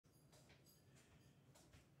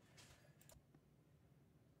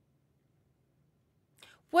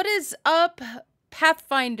What is up,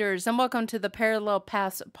 Pathfinders, and welcome to the Parallel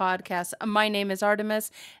Paths podcast. My name is Artemis,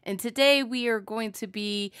 and today we are going to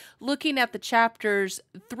be looking at the chapters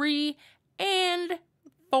 3 and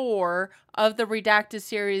 4 of the Redacted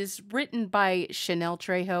series written by Shenelle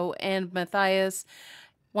Trujillo and Matthias.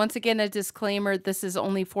 Once again, a disclaimer, this is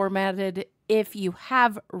only formatted if you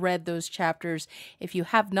have read those chapters. If you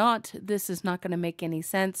have not, this is not going to make any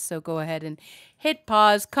sense, so go ahead and hit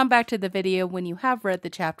pause, come back to the video when you have read the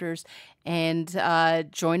chapters, and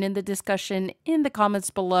join in the discussion in the comments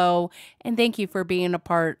below. And thank you for being a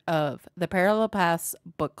part of the Parallel Paths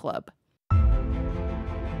Book Club.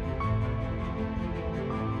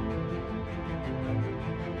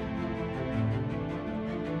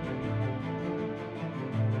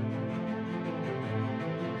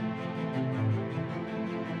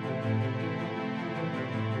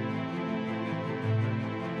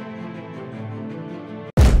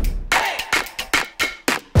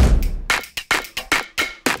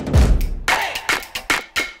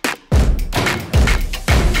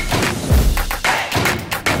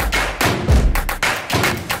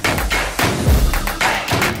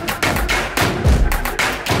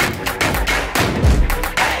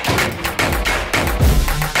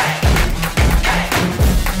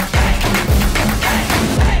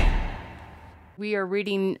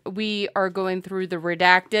 We are going through the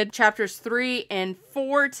Redacted chapters 3 and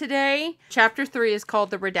 4 today. Chapter 3 is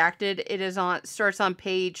called the Redacted. It starts on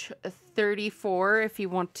page 34 if you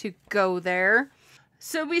want to go there.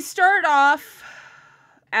 So we start off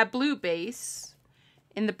at Blue Base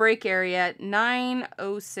in the break area at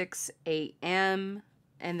 9:06 a.m.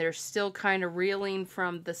 and they're still kind of reeling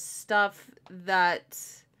from the stuff that,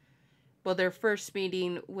 well, their first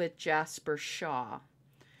meeting with Jasper Shaw.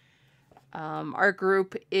 Our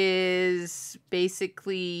group is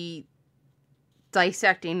basically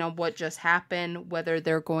dissecting on what just happened, whether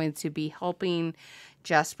they're going to be helping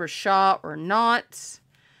Jasper Shaw or not.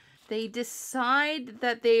 They decide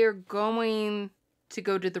that they are going to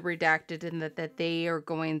go to the Redacted and that they're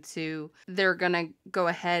going to go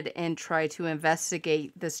ahead and try to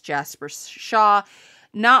investigate this Jasper Shaw.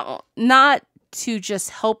 Not to just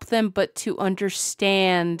help them, but to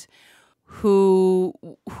understand who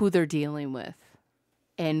they're dealing with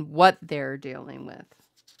and what they're dealing with.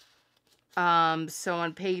 So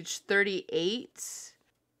on page 38,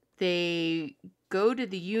 they go to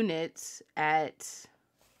the units at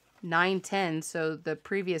 9:10. So the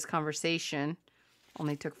previous conversation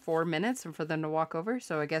only took 4 minutes and for them to walk over.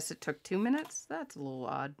 So I guess it took 2 minutes. That's a little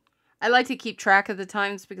odd. I like to keep track of the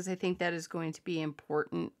times because I think that is going to be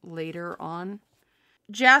important later on.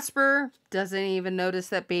 Jasper doesn't even notice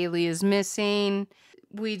that Bailey is missing.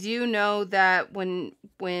 We do know that when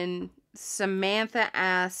Samantha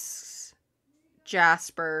asks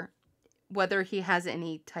Jasper whether he has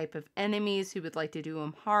any type of enemies who would like to do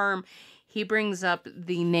him harm, he brings up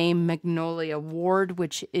the name Magnolia Ward,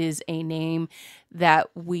 which is a name that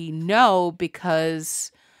we know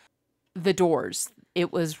because the doors.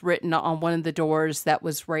 It was written on one of the doors that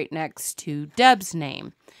was right next to Deb's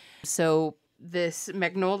name. So this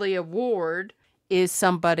Magnolia Ward is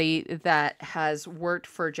somebody that has worked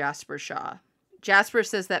for Jasper Shaw. Jasper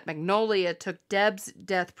says that Magnolia took Deb's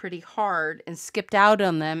death pretty hard and skipped out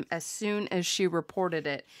on them as soon as she reported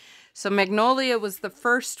it. So Magnolia was the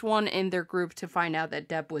first one in their group to find out that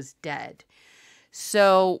Deb was dead.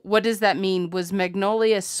 So what does that mean? Was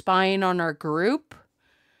Magnolia spying on our group?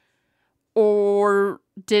 Or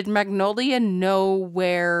did Magnolia know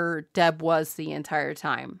where Deb was the entire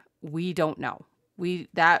time? We don't know.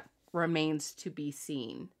 That remains to be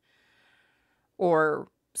seen or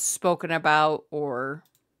spoken about or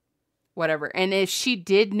whatever. And if she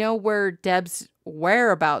did know where Deb's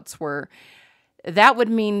whereabouts were, that would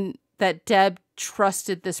mean that Deb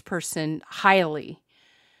trusted this person highly,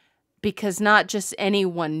 because not just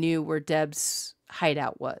anyone knew where Deb's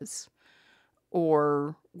hideout was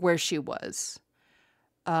or where she was.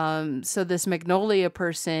 So this Magnolia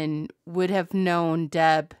person would have known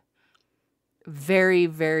Deb very,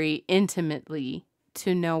 very intimately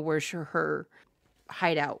to know where her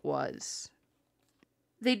hideout was.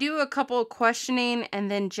 They do a couple of questioning,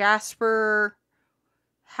 and then Jasper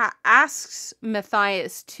asks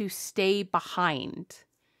Matthias to stay behind.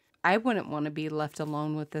 I wouldn't want to be left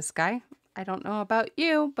alone with this guy. I don't know about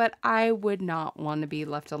you, but I would not want to be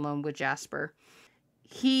left alone with Jasper.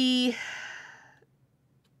 He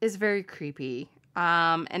is very creepy,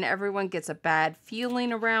 and everyone gets a bad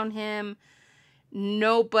feeling around him.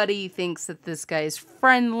 Nobody thinks that this guy is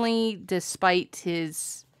friendly, despite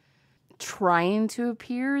his trying to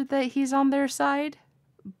appear that he's on their side.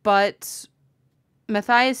 But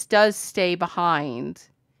Matthias does stay behind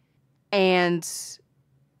And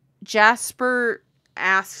Jasper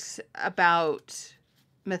asks about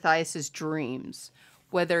Matthias's dreams,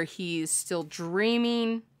 whether he's still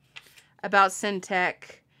dreaming about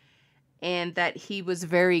Syntech, and that he was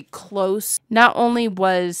very close. Not only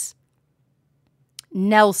was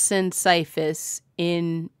Nelson Cyphus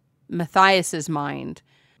in Matthias's mind,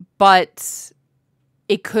 but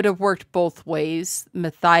it could have worked both ways.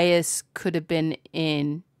 Matthias could have been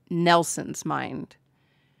in Nelson's mind.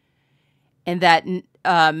 And that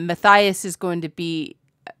Matthias is going to be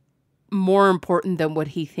more important than what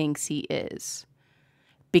he thinks he is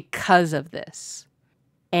because of this.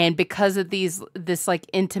 And because of this like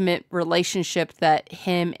intimate relationship that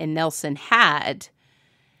him and Nelson had,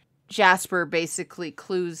 Jasper basically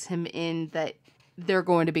clues him in that they're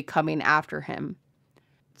going to be coming after him.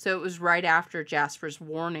 So it was right after Jasper's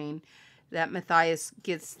warning that Matthias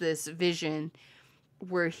gets this vision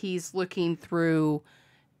where he's looking through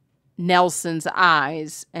Nelson's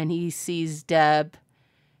eyes and he sees Deb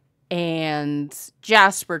and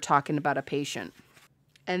Jasper talking about a patient.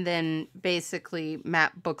 And then basically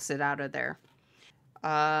Matt books it out of there.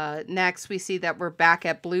 Next we see that we're back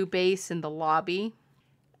at Blue Base in the lobby.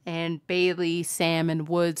 And Bailey, Sam, and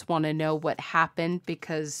Woods want to know what happened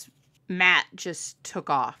because Matt just took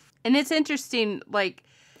off. And it's interesting, like,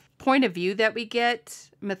 point of view that we get.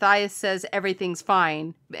 Matthias says everything's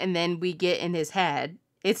fine. And then we get in his head,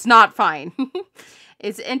 it's not fine.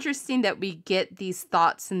 It's interesting that we get these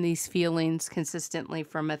thoughts and these feelings consistently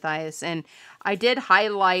from Matthias. And I did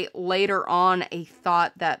highlight later on a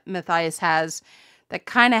thought that Matthias has that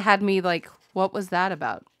kind of had me like, what was that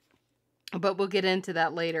about? But we'll get into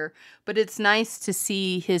that later. But it's nice to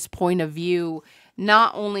see his point of view,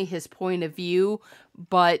 not only his point of view,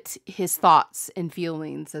 but his thoughts and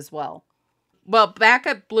feelings as well. Well, back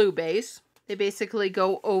at Blue Base, they basically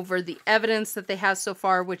go over the evidence that they have so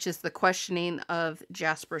far, which is the questioning of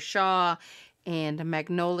Jasper Shaw and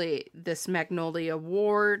this Magnolia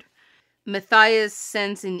Ward. Matthias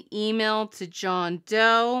sends an email to John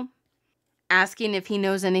Doe asking if he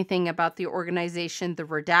knows anything about the organization, the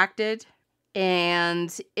Redacted,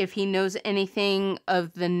 and if he knows anything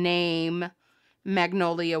of the name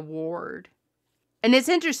Magnolia Ward. And it's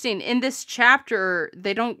interesting, in this chapter,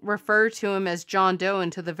 they don't refer to him as John Doe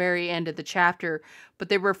until the very end of the chapter, but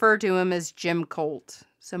they refer to him as Jim Colt.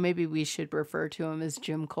 So maybe we should refer to him as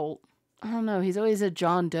Jim Colt. I don't know, he's always a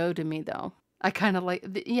John Doe to me, though. I kind of like,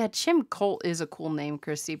 yeah, Jim Colt is a cool name,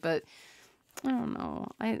 Christy, but I don't know.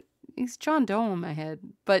 He's John Doe in my head.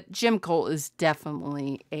 But Jim Colt is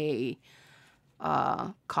definitely a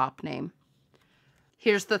cop name.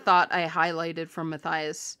 Here's the thought I highlighted from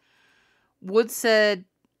Matthias. Woods said,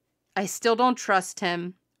 I still don't trust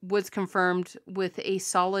him. Woods confirmed with a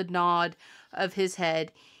solid nod of his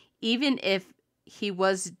head. Even if he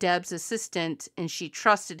was Deb's assistant and she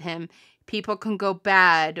trusted him, people can go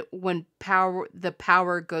bad when the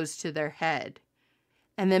power goes to their head.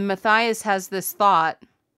 And then Matthias has this thought,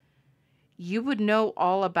 you would know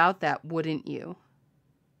all about that, wouldn't you?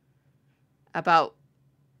 About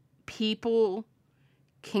people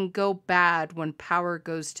can go bad when power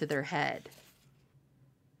goes to their head.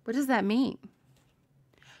 What does that mean?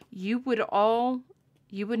 You would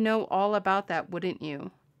know all about that, wouldn't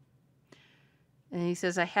you? And he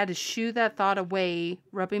says, I had to shoo that thought away,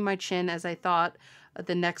 rubbing my chin as I thought of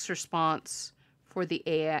the next response for the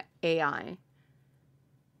AI.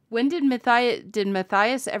 When did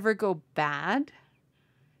Matthias ever go bad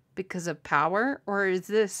because of power? Or is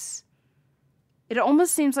this... It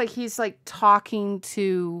almost seems like he's like talking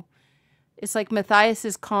to... It's like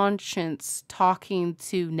Matthias's conscience talking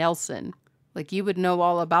to Nelson. Like, you would know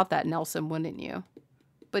all about that, Nelson, wouldn't you?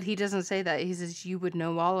 But he doesn't say that. He says, you would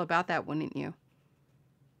know all about that, wouldn't you?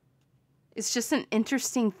 It's just an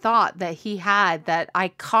interesting thought that he had that I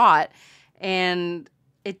caught, and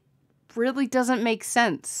it really doesn't make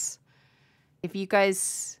sense. If you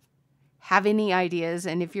guys have any ideas,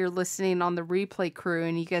 and if you're listening on the replay crew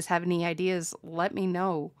and you guys have any ideas, let me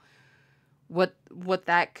know what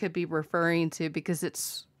that could be referring to, because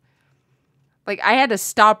it's like I had to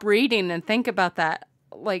stop reading and think about that.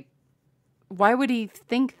 Like, why would he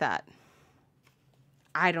think that?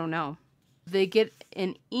 I don't know. They get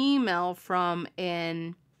an email from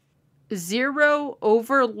an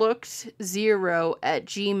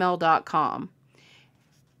overlooked0@gmail.com.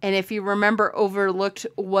 And if you remember, Overlooked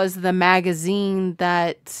was the magazine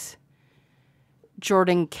that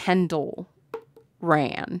Jordan Kendall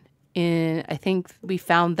ran. I think we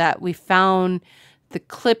found the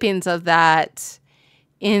clippings of that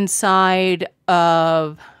inside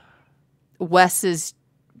of Wes's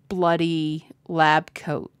bloody lab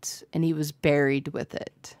coat, and he was buried with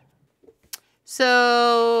it.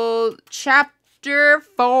 So, chapter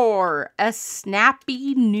 4, a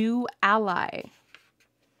snappy new ally.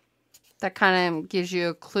 That kind of gives you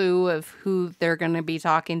a clue of who they're going to be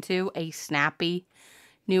talking to. A snappy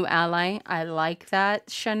new ally. I like that,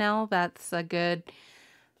 Shenelle. That's a good...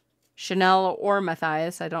 Shenelle or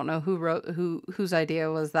Matthias. I don't know whose idea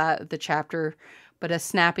was that, the chapter. But a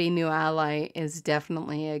snappy new ally is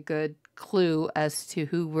definitely a good clue as to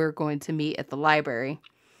who we're going to meet at the library.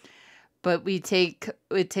 But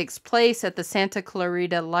it takes place at the Santa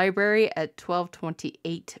Clarita Library at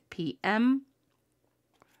 12:28 p.m.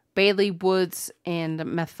 Bailey Woods and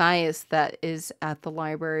Matthias that is at the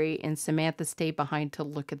library, and Samantha stayed behind to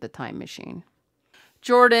look at the time machine.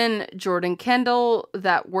 Jordan Kendall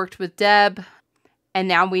that worked with Deb, and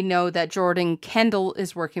now we know that Jordan Kendall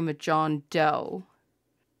is working with John Doe.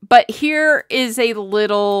 But here is a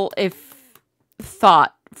little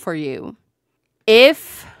thought for you.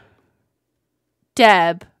 If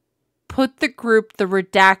Deb put the group The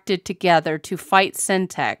Redacted together to fight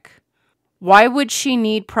Syntech, why would she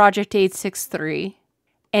need Project 863?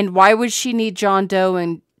 And why would she need John Doe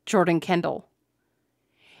and Jordan Kendall?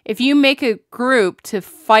 If you make a group to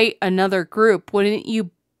fight another group, wouldn't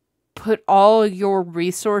you put all your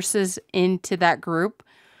resources into that group?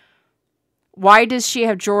 Why does she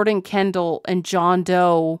have Jordan Kendall and John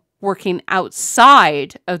Doe working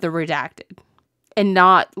outside of the Redacted and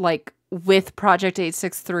not like with Project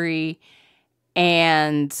 863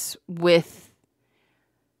 and with...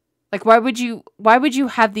 Like, why would you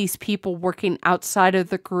have these people working outside of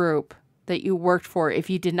the group that you worked for if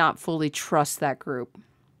you did not fully trust that group?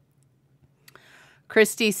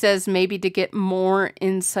 Christy says maybe to get more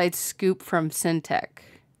inside scoop from Syntech.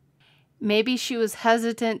 Maybe she was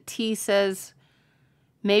hesitant. T says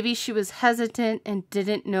maybe she was hesitant and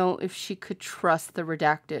didn't know if she could trust the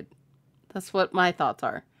Redacted. That's what my thoughts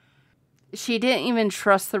are. She didn't even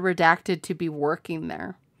trust the Redacted to be working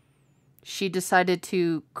there. She decided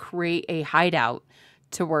to create a hideout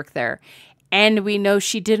to work there. And we know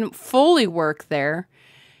she didn't fully work there.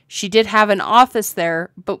 She did have an office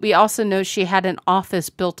there, but we also know she had an office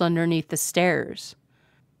built underneath the stairs.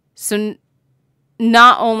 So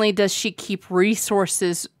not only does she keep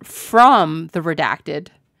resources from the Redacted,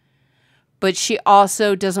 but she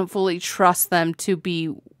also doesn't fully trust them to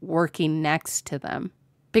be working next to them.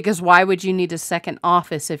 Because why would you need a second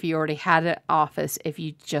office if you already had an office if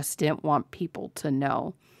you just didn't want people to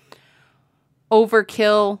know?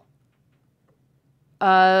 Overkill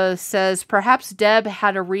says, perhaps Deb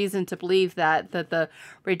had a reason to believe that the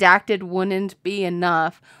Redacted wouldn't be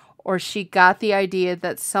enough, or she got the idea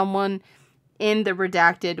that someone in the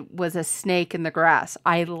Redacted was a snake in the grass.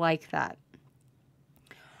 I like that.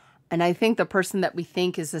 And I think the person that we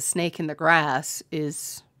think is a snake in the grass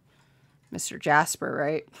is... Mr. Jasper,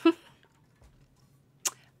 right?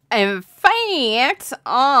 In fact,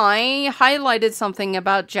 I highlighted something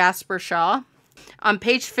about Jasper Shaw. On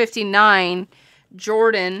page 59,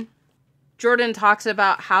 Jordan talks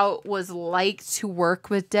about how it was like to work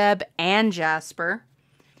with Deb and Jasper.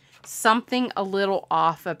 Something a little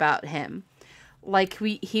off about him. Like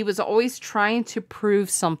he was always trying to prove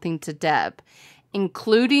something to Deb,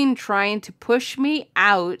 including trying to push me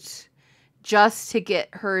out just to get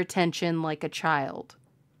her attention like a child.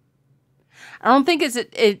 I don't think it's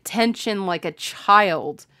attention like a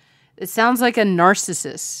child. It sounds like a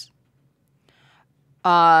narcissist.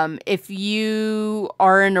 If you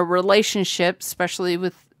are in a relationship, especially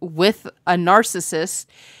with a narcissist,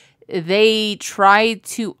 they try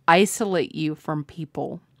to isolate you from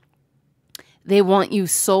people. They want you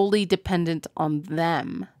solely dependent on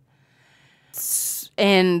them.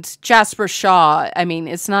 And Jasper Shaw, I mean,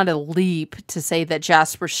 it's not a leap to say that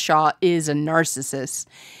Jasper Shaw is a narcissist.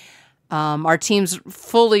 Our team's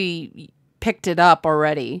fully picked it up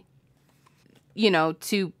already. You know,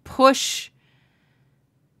 to push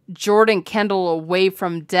Jordan Kendall away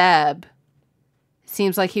from Deb,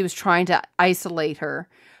 seems like he was trying to isolate her,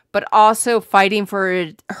 but also fighting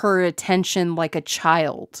for her attention like a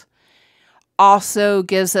child. Also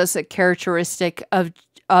gives us a characteristic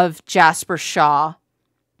of Jasper Shaw,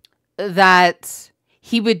 that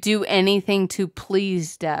he would do anything to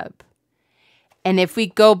please Deb. And if we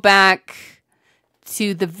go back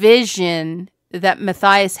to the vision that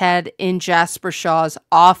Matthias had in Jasper Shaw's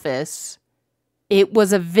office, it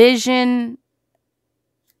was a vision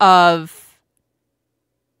of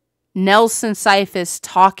Nelson Cephas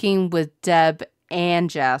talking with Deb and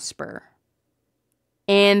Jasper.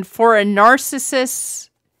 And for a narcissist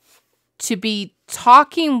to be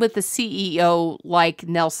talking with the CEO like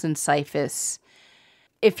Nelson Cephas,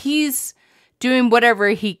 if he's doing whatever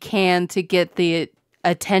he can to get the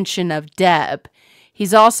attention of Deb,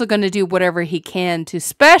 he's also going to do whatever he can to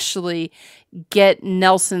especially get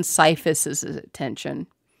Nelson Syphus's attention.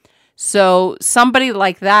 So somebody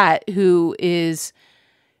like that who is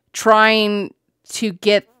trying to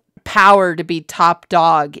get power to be top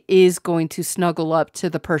dog is going to snuggle up to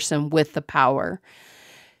the person with the power.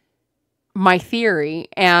 My theory,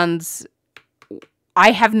 and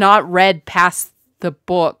I have not read past the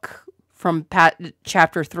book from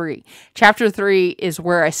chapter 3. Chapter 3 is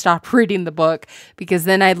where I stopped reading the book because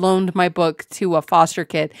then I loaned my book to a foster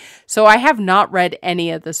kid. So I have not read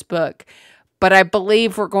any of this book, but I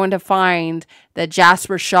believe we're going to find that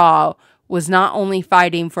Jasper Shaw was not only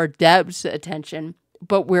fighting for Deb's attention,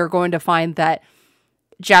 but we're going to find that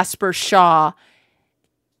Jasper Shaw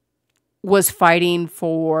was fighting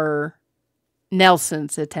for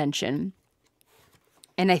Nelson's attention.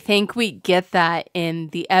 And I think we get that in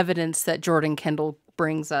the evidence that Jordan Kendall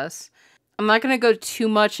brings us. I'm not going to go too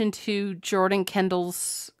much into Jordan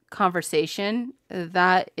Kendall's conversation.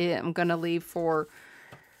 That I'm going to leave for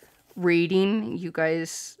reading. You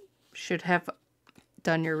guys should have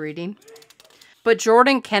done your reading. But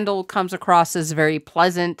Jordan Kendall comes across as very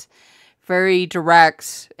pleasant, very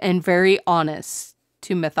direct, and very honest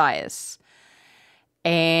to Matthias.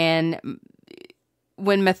 And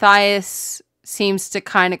when Matthias seems to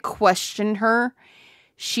kind of question her,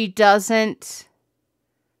 she doesn't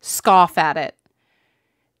scoff at it.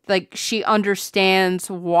 Like, she understands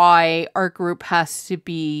why our group has to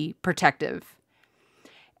be protective.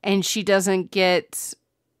 And she doesn't get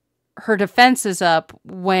her defenses up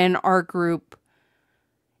when our group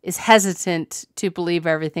is hesitant to believe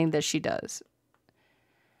everything that she does.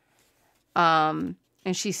 And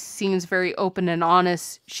she seems very open and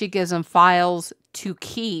honest. She gives them files to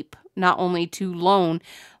keep, not only to loan.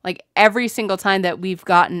 Like, every single time that we've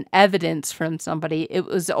gotten evidence from somebody, it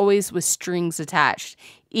was always with strings attached.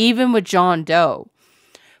 Even with John Doe.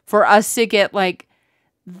 For us to get, like,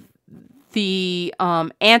 the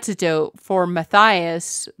antidote for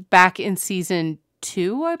Matthias back in season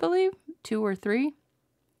 2, I believe. 2 or 3.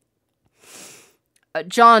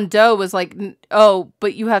 John Doe was like, oh,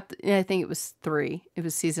 but you have to, I think it was 3. It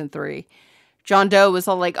was season 3. John Doe was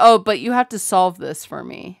all like, oh, but you have to solve this for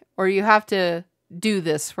me. Or you have to do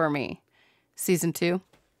this for me. Season 2.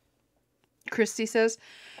 Christy says.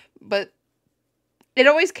 But it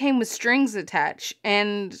always came with strings attached.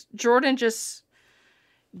 And Jordan just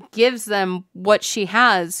gives them what she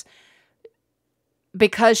has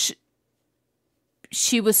because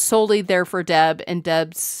she was solely there for Deb and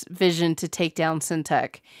Deb's vision to take down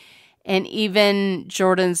Syntech. And even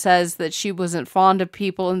Jordan says that she wasn't fond of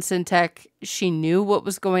people in Syntech. She knew what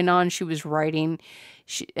was going on. She was writing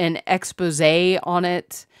an expose on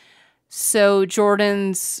it. So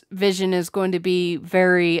Jordan's vision is going to be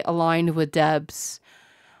very aligned with Deb's.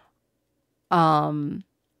 And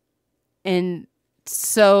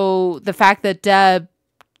so the fact that Deb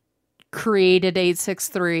created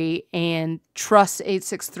 863 and trusts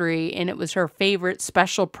 863 and it was her favorite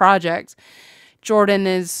special project, Jordan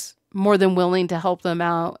is more than willing to help them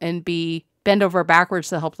out and bend over backwards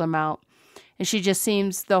to help them out. And she just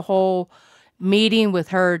seems, the whole meeting with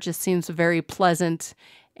her just seems very pleasant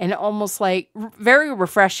and almost like very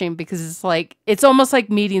refreshing, because it's almost like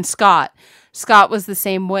meeting Scott. Scott was the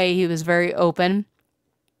same way. He was very open.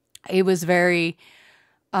 He was very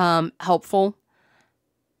helpful.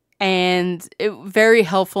 And very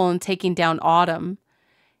helpful in taking down Autumn.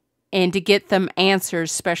 And to get them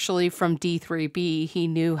answers, especially from D3B. He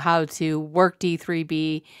knew how to work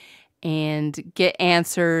D3B and get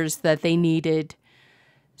answers that they needed.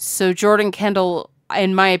 So Jordan Kendall,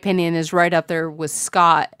 in my opinion, is right up there with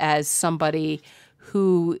Scott as somebody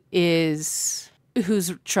who's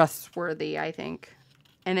trustworthy, I think.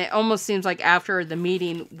 And it almost seems like after the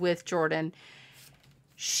meeting with Jordan,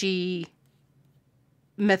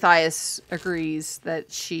 Matthias agrees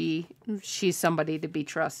that she's somebody to be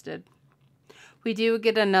trusted. We do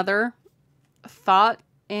get another thought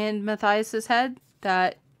in Matthias's head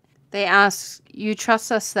that they ask, "You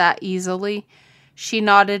trust us that easily?" She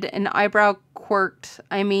nodded, an eyebrow quirked.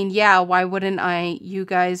 "I mean, yeah, why wouldn't I? You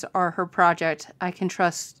guys are her project. I can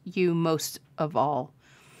trust you most of all."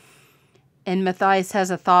 And Matthias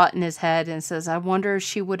has a thought in his head and says, "I wonder if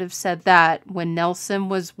she would have said that when Nelson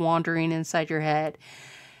was wandering inside your head.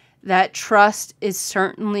 That trust is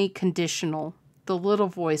certainly conditional," the little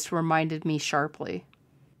voice reminded me sharply.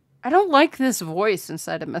 I don't like this voice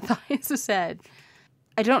inside of Matthias's head.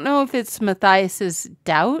 I don't know if it's Matthias's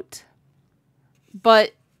doubt,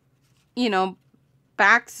 but,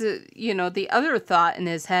 back to, the other thought in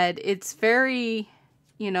his head, it's very,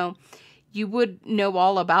 you would know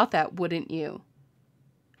all about that, wouldn't you?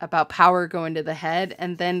 about power going to the head.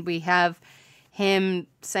 And then we have him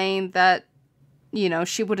saying that, you know,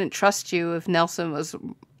 she wouldn't trust you if Nelson was,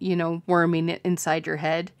 you know, worming it inside your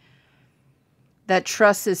head. That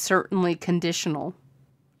trust is certainly conditional.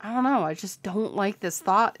 I don't know. I just don't like this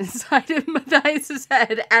thought inside of Matthias's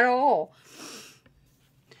head at all.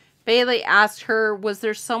 Bailey asked her, was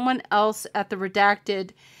there someone else at the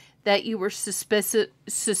Redacted that you were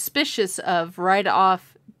suspicious of right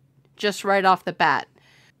off the bat?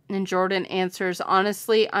 And Jordan answers,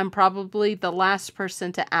 honestly, I'm probably the last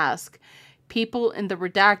person to ask. People in the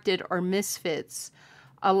Redacted are misfits.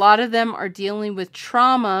 A lot of them are dealing with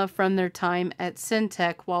trauma from their time at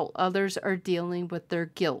Syntech, while others are dealing with their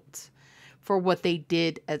guilt for what they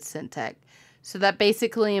did at Syntech. So that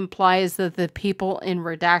basically implies that the people in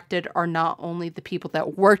Redacted are not only the people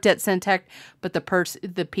that worked at Syntech, but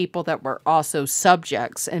the people that were also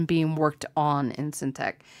subjects and being worked on in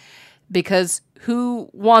Syntech. Because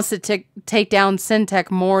who wants to take down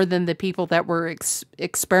Syntech more than the people that were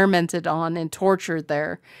experimented on and tortured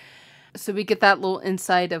there? So we get that little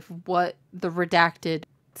insight of what the Redacted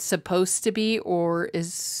is supposed to be or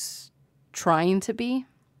is trying to be.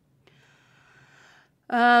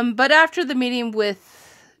 But after the meeting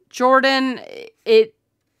with Jordan,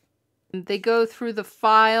 they go through the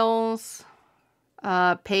files,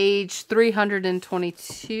 page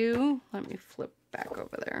 322. Let me flip back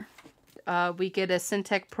over there. We get a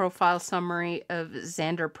Syntech profile summary of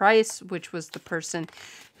Xander Price, which was the person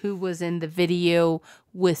who was in the video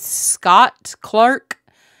with Scott Clark.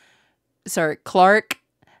 Scott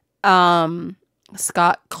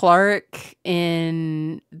Clark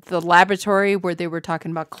in the laboratory where they were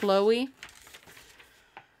talking about Chloe.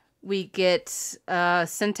 We get a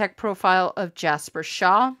Syntech profile of Jasper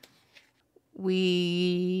Shaw.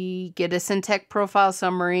 We get a Syntech profile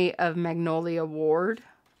summary of Magnolia Ward.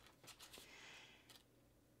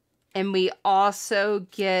 And we also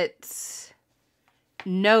get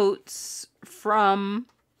notes from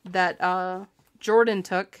that Jordan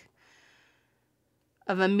took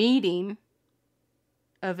of a meeting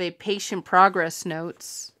of a patient progress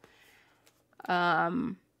notes.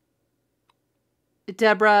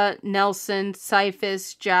 Deborah, Nelson,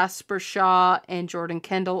 Cyphus, Jasper Shaw, and Jordan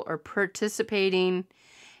Kendall are participating,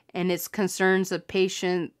 and it's concerns of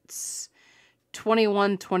patients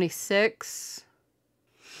 2126.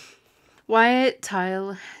 Wyatt,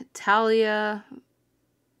 Talia,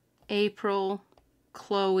 April,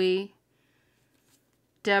 Chloe,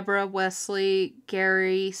 Deborah, Wesley,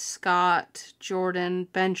 Gary, Scott, Jordan,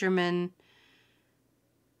 Benjamin,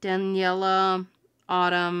 Daniela,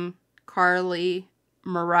 Autumn, Carly,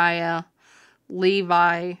 Mariah,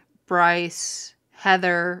 Levi, Bryce,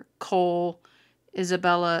 Heather, Cole,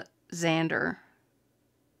 Isabella, Xander.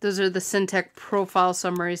 Those are the Syntech profile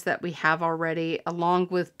summaries that we have already, along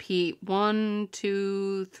with three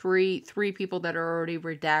people that are already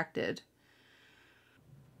redacted.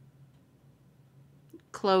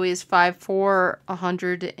 Chloe is 5'4",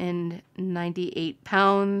 198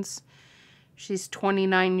 pounds. She's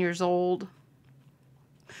 29 years old.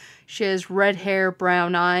 She has red hair,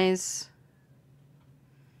 brown eyes.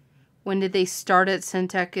 When did they start at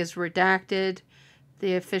Syntech is redacted.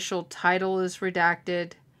 The official title is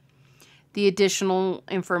redacted. The additional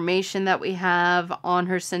information that we have on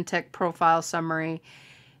her Syntech profile summary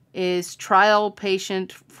is trial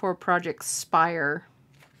patient for Project Spire.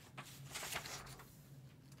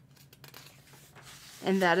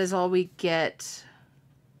 And that is all we get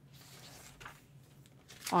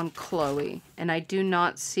on Chloe. And I do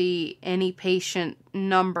not see any patient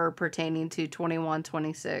number pertaining to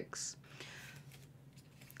 2126.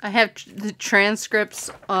 I have the transcripts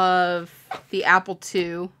of the Apple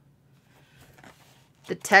II,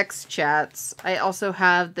 the text chats. I also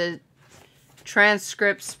have the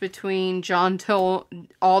transcripts between John Doe,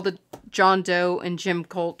 all the John Doe and Jim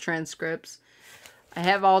Colt transcripts. I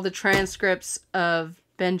have all the transcripts of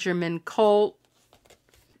Benjamin Colt,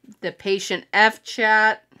 the patient F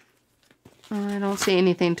chat. I don't see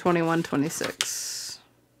anything 2126.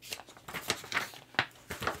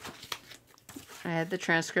 I had the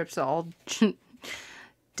transcripts of all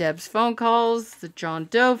Deb's phone calls, the John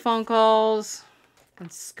Doe phone calls,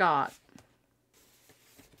 and Scott.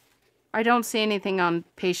 I don't see anything on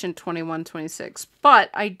patient 2126, but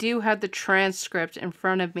I do have the transcript in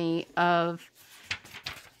front of me of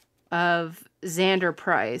Xander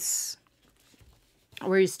Price,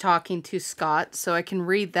 where he's talking to Scott, so I can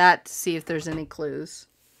read that to see if there's any clues.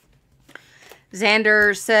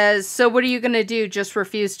 Xander says, so what are you going to do, just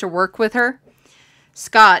refuse to work with her?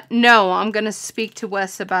 Scott, no, I'm going to speak to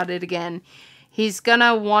Wes about it again. He's going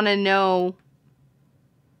to want to know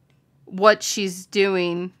what she's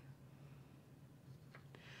doing.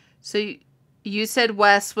 So you said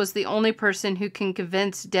Wes was the only person who can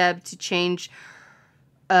convince Deb to change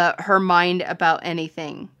her mind about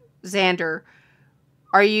anything. Xander,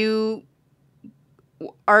 are you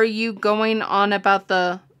going on about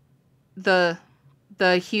the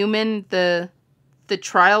human, the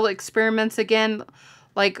trial experiments again?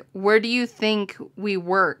 Like, where do you think we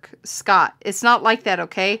work? Scott, it's not like that,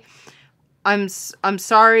 okay? I'm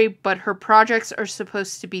sorry, but her projects are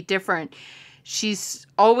supposed to be different. She's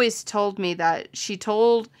always told me that.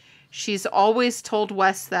 She's always told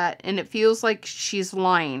Wes that, and it feels like she's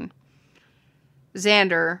lying.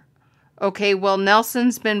 Xander, okay, well,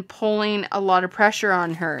 Nelson's been pulling a lot of pressure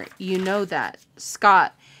on her. You know that.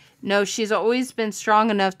 Scott, no, she's always been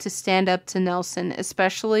strong enough to stand up to Nelson,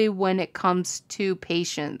 especially when it comes to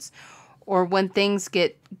patients or when things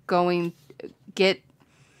get going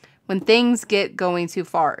too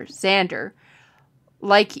far. Xander,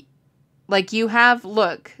 like you have,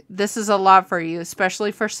 look, this is a lot for you,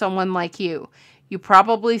 especially for someone like you. You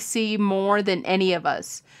probably see more than any of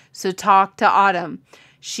us. So talk to Autumn.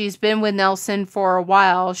 She's been with Nelson for a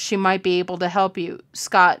while. She might be able to help you.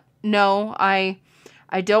 Scott, no, I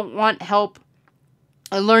don't want help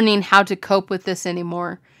learning how to cope with this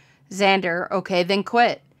anymore. Xander, okay, then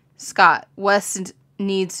quit. Scott, Wes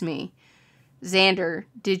needs me. Xander,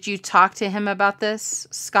 did you talk to him about this?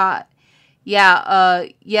 Scott, yeah,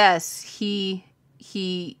 yes,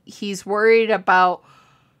 he's worried about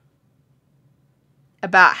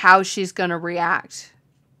how she's going to react.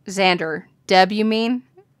 Xander, Deb, you mean?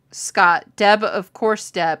 Scott, Deb, of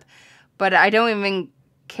course, Deb, but I don't even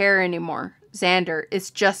care anymore. Xander,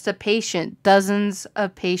 it's just a patient. Dozens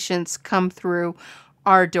of patients come through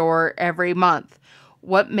our door every month.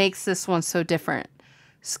 What makes this one so different?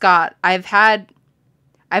 Scott, I've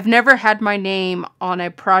never had my name on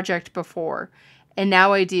a project before, and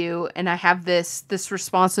now I do, and I have this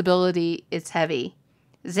responsibility. It's heavy.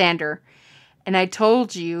 Xander, and I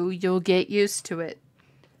told you you'll get used to it.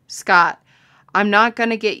 Scott, I'm not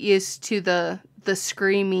going to get used to the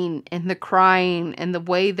screaming and the crying and the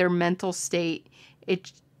way their mental state,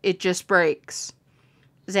 it just breaks.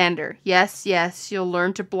 Xander, yes, you'll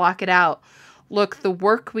learn to block it out. Look, the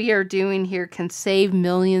work we are doing here can save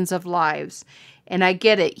millions of lives. And I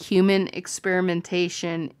get it, human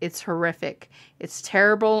experimentation, it's horrific. It's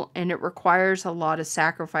terrible and it requires a lot of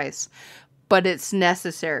sacrifice. But it's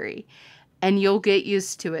necessary. And you'll get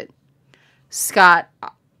used to it. Scott,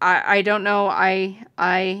 I don't know,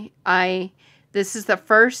 this is the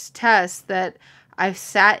first test that I've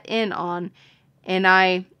sat in on, and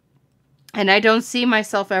I don't see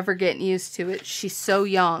myself ever getting used to it. She's so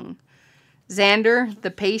young. Xander,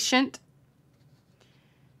 the patient,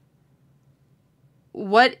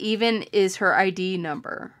 what even is her ID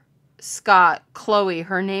number? Scott, Chloe,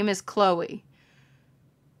 her name is Chloe.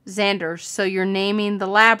 Xander, so you're naming the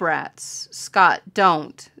lab rats. Scott,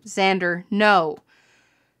 don't. Xander, no.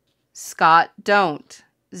 Scott, don't.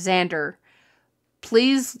 Xander,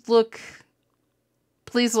 please look,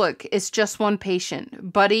 it's just one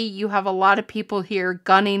patient. Buddy, you have a lot of people here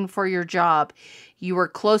gunning for your job. You are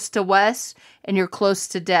close to Wes, and you're close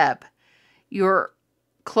to Deb. You're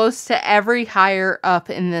close to every higher up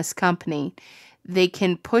in this company. They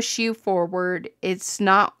can push you forward. It's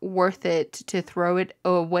not worth it to throw it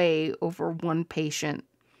away over one patient.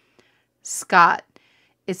 Scott,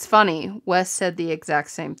 it's funny, Wes said the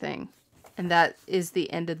exact same thing. And that is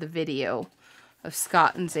the end of the video of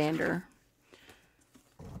Scott and Xander.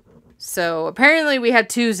 So apparently we had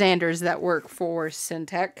two Xanders that work for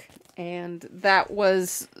Syntech. And that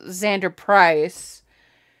was Xander Price.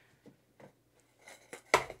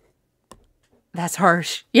 That's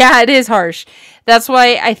harsh. Yeah, it is harsh. That's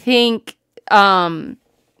why I think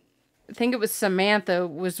it was Samantha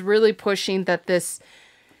was really pushing that this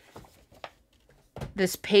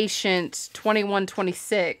patient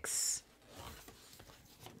 2126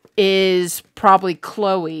 is probably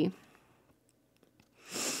Chloe.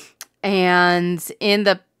 And in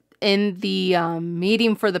the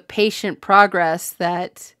meeting for the patient progress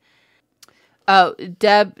that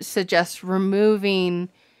Deb suggests removing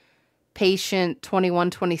patient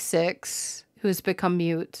 2126 who has become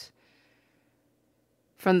mute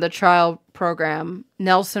from the trial program.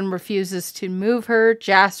 Nelson refuses to move her.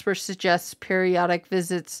 Jasper suggests periodic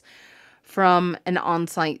visits from an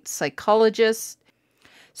on-site psychologist.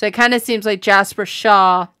 So it kind of seems like Jasper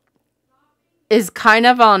Shaw is kind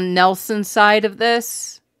of on Nelson's side of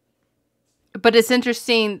this. But it's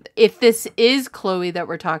interesting, if this is Chloe that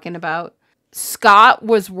we're talking about, Scott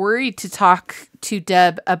was worried to talk to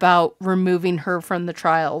Deb about removing her from the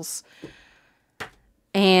trials.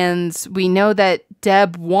 And we know that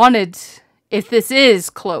Deb wanted, if this is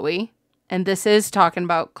Chloe, and this is talking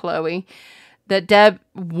about Chloe, that Deb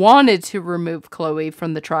wanted to remove Chloe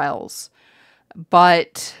from the trials.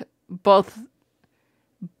 But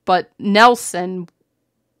Nelson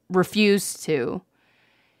refused to.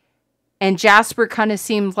 And Jasper kind of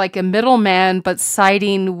seemed like a middleman, but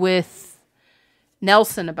siding with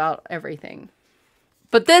Nelson about everything.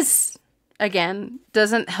 But this, again,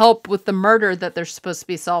 doesn't help with the murder that they're supposed to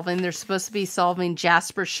be solving. They're supposed to be solving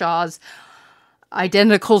Jasper Shaw's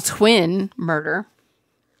identical twin murder.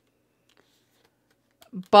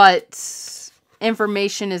 But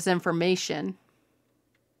information is information.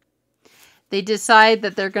 They decide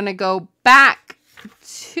that they're going to go back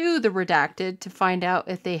to the Redacted to find out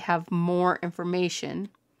if they have more information.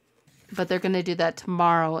 But they're going to do that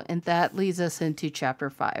tomorrow, and that leads us into chapter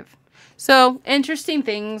 5. So, interesting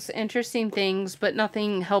things, but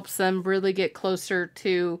nothing helps them really get closer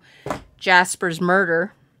to Jasper's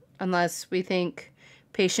murder, unless we think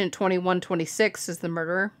patient 2126 is the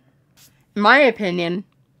murderer. In my opinion,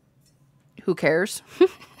 who cares? Who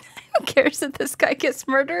cares if this guy gets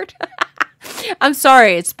murdered? I'm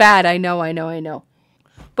sorry, it's bad. I know.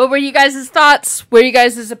 But what are you guys' thoughts? What are you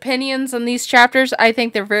guys' opinions on these chapters? I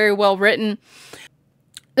think they're very well written.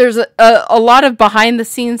 There's a lot of behind the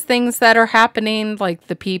scenes things that are happening, like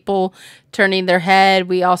the people turning their head.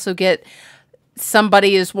 We also get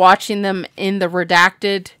somebody is watching them in the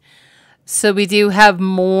Redacted. So we do have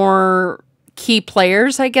more key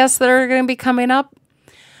players, I guess, that are going to be coming up.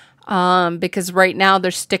 Because right now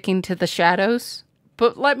they're sticking to the shadows.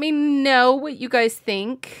 But let me know what you guys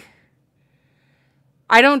think.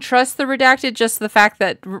 I don't trust the Redacted, just the fact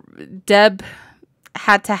that Deb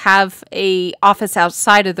had to have a office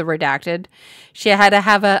outside of the Redacted. She had to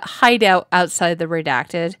have a hideout outside the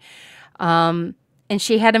Redacted. And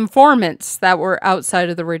she had informants that were outside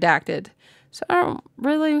of the Redacted. So I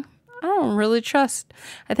don't really trust.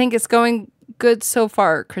 I think it's going good so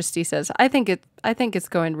far, Christy says. I think it's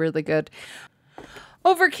going really good.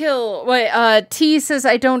 Overkill. Wait, T says,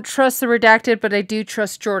 I don't trust the Redacted, but I do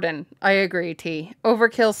trust Jordan. I agree, T.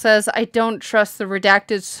 Overkill says, I don't trust the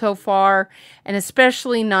Redacted so far, and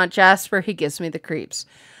especially not Jasper. He gives me the creeps.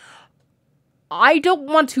 I don't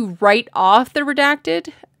want to write off the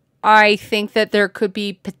Redacted. I think that there could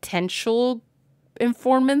be potential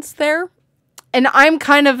informants there. And I'm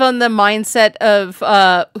kind of on the mindset of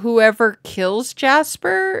whoever kills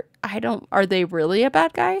Jasper, are they really a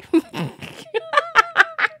bad guy?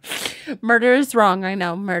 Murder is wrong. I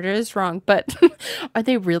know murder is wrong, but are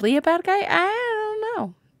they really a bad guy? I don't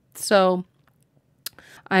know. So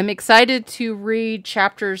I'm excited to read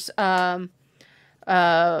chapters 5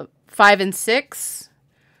 and 6.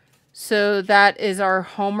 So that is our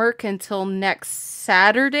homework until next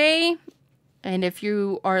Saturday. And if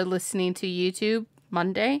you are listening to YouTube,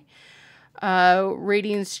 Monday, we're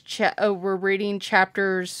reading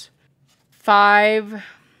chapters 5.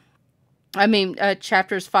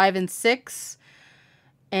 Chapters 5 and 6.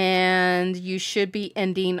 And you should be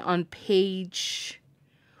ending on page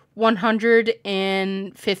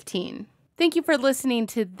 115. Thank you for listening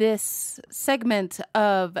to this segment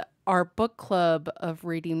of our book club of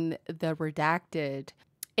reading the Redacted.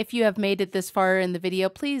 If you have made it this far in the video,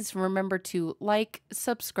 please remember to like,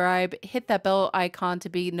 subscribe, hit that bell icon to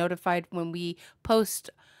be notified when we post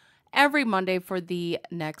every Monday for the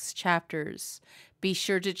next chapters. Be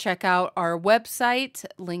sure to check out our website.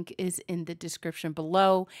 Link is in the description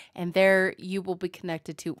below. And there you will be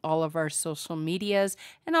connected to all of our social medias.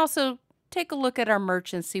 And also take a look at our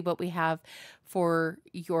merch and see what we have for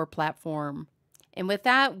your platform. And with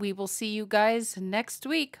that, we will see you guys next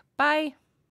week. Bye.